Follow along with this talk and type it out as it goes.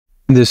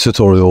In this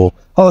tutorial,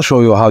 I'll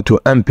show you how to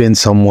unpin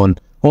someone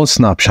on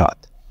Snapchat.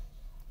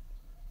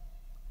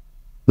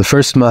 The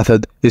first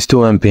method is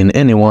to unpin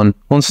anyone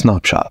on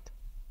Snapchat.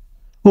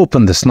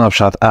 Open the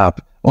Snapchat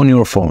app on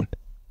your phone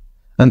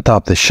and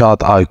tap the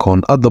chat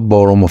icon at the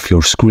bottom of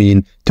your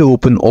screen to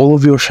open all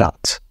of your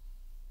chats.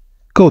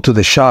 Go to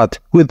the chat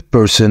with the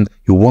person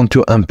you want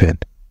to unpin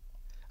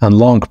and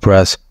long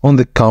press on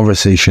the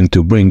conversation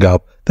to bring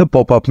up the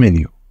pop-up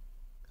menu,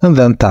 and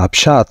then tap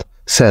Chat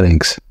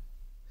Settings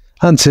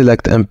and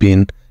select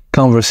Unpin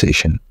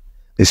Conversation.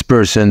 This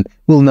person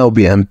will now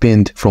be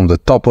unpinned from the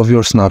top of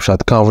your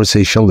Snapchat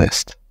conversation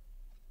list.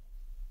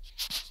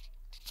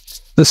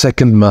 The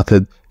second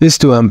method is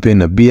to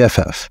unpin a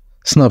BFF,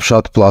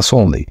 Snapchat Plus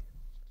only.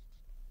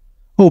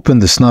 Open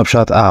the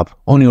Snapchat app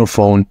on your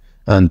phone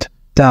and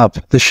tap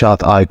the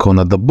chat icon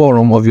at the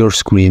bottom of your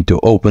screen to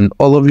open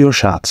all of your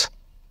chats.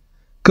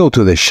 Go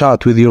to the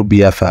chat with your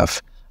BFF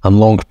and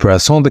long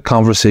press on the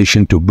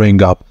conversation to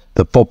bring up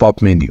the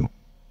pop-up menu,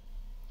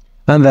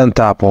 and then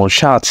tap on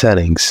Chat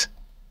Settings.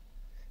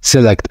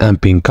 Select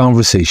Unpin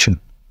Conversation.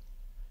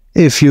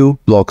 If you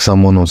block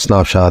someone on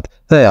Snapchat,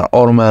 they are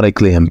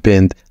automatically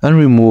unpinned and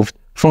removed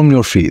from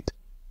your feed.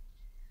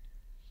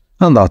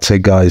 And that's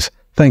it, guys.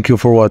 Thank you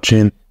for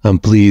watching,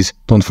 and please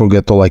don't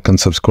forget to like and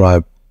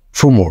subscribe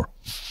for more.